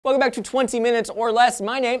Welcome back to 20 Minutes or Less.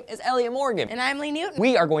 My name is Elliot Morgan. And I'm Lee Newton.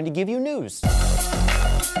 We are going to give you news.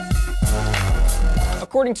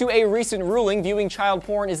 According to a recent ruling, viewing child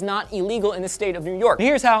porn is not illegal in the state of New York. And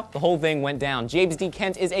here's how the whole thing went down. James D.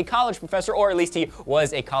 Kent is a college professor, or at least he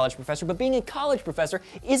was a college professor, but being a college professor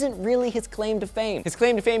isn't really his claim to fame. His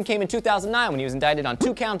claim to fame came in 2009 when he was indicted on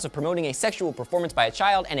 2 counts of promoting a sexual performance by a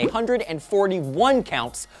child and 141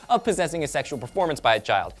 counts of possessing a sexual performance by a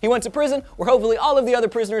child. He went to prison, where hopefully all of the other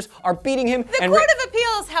prisoners are beating him. The Court of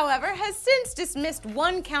Appeals, however, has since dismissed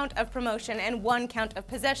 1 count of promotion and 1 count of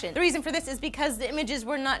possession. The reason for this is because the images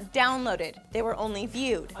were not downloaded, they were only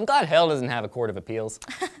viewed. I'm glad hell doesn't have a Court of Appeals.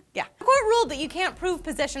 Yeah. The court ruled that you can't prove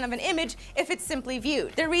possession of an image if it's simply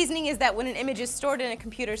viewed. Their reasoning is that when an image is stored in a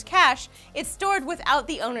computer's cache, it's stored without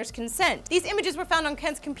the owner's consent. These images were found on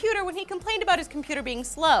Kent's computer when he complained about his computer being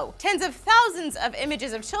slow. Tens of thousands of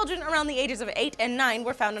images of children around the ages of 8 and 9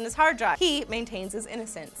 were found on his hard drive. He maintains his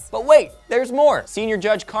innocence. But wait, there's more. Senior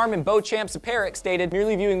Judge Carmen Beauchamp-Saparic stated,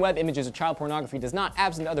 merely viewing web images of child pornography does not,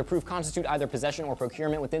 absent other proof, constitute either possession or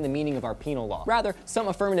procurement within the meaning of our penal law. Rather, some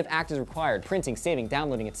affirmative act is required, printing, saving,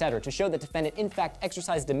 downloading, etc., to show that defendant in fact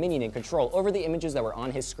exercised dominion and control over the images that were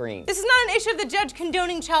on his screen. This is not an issue of the judge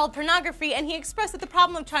condoning child pornography, and he expressed that the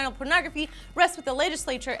problem of child pornography rests with the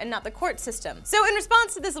legislature and not the court system. So in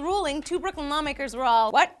response to this ruling, 2 Brooklyn lawmakers were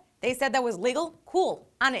all, what? They said that was legal? Cool.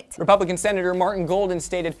 On it. Republican Senator Martin Golden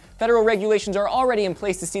stated, federal regulations are already in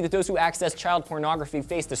place to see that those who access child pornography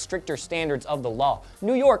face the stricter standards of the law.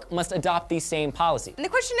 New York must adopt these same policies. And the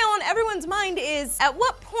question now on everyone's mind is, at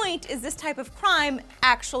what point is this type of crime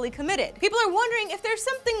actually committed? People are wondering if there's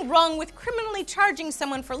something wrong with criminally charging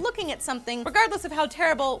someone for looking at something, regardless of how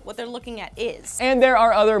terrible what they're looking at is. And there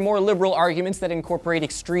are other more liberal arguments that incorporate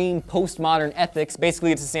extreme postmodern ethics.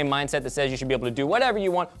 Basically, it's the same mindset that says you should be able to do whatever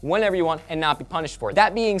you want, whenever you want, and not be punished for it.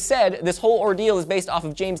 That being said, this whole ordeal is based off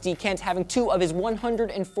of James D. Kent having 2 of his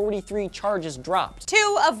 143 charges dropped.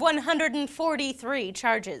 2 of 143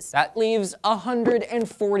 charges. That leaves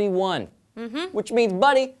 141. Which means,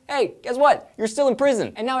 buddy, hey, guess what? You're still in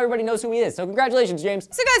prison. And now everybody knows who he is. So congratulations, James.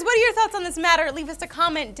 So guys, what are your thoughts on this matter? Leave us a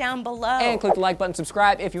comment down below. And click the like button,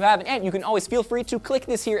 subscribe if you haven't. And you can always feel free to click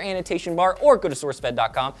this here annotation bar or go to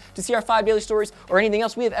SourceFed.com to see our 5 daily stories or anything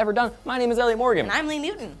else we have ever done. My name is Elliot Morgan. And I'm Lee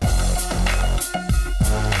Newton.